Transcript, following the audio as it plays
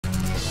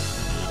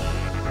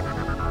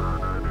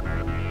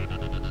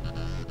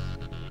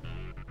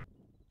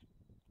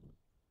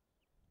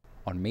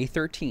On May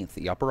 13th,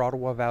 the Upper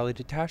Ottawa Valley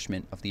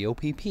Detachment of the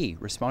OPP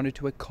responded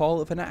to a call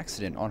of an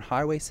accident on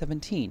Highway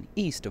 17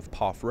 east of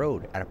Poff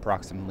Road at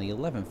approximately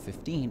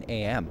 11:15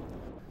 a.m.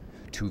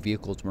 Two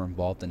vehicles were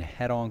involved in a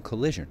head-on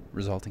collision,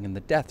 resulting in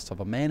the deaths of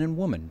a man and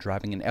woman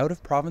driving an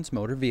out-of-province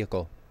motor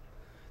vehicle.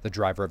 The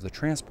driver of the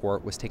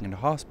transport was taken to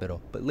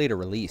hospital, but later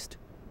released.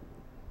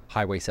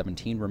 Highway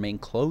 17 remained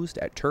closed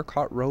at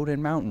Turcotte Road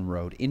and Mountain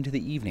Road into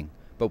the evening,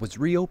 but was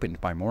reopened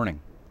by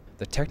morning.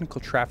 The Technical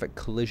Traffic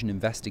Collision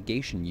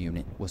Investigation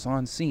Unit was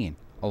on scene,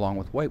 along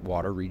with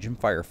Whitewater Region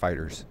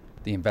firefighters.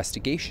 The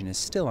investigation is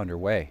still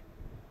underway.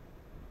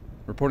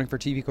 Reporting for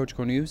TV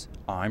COGECO News,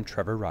 I'm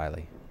Trevor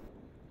Riley.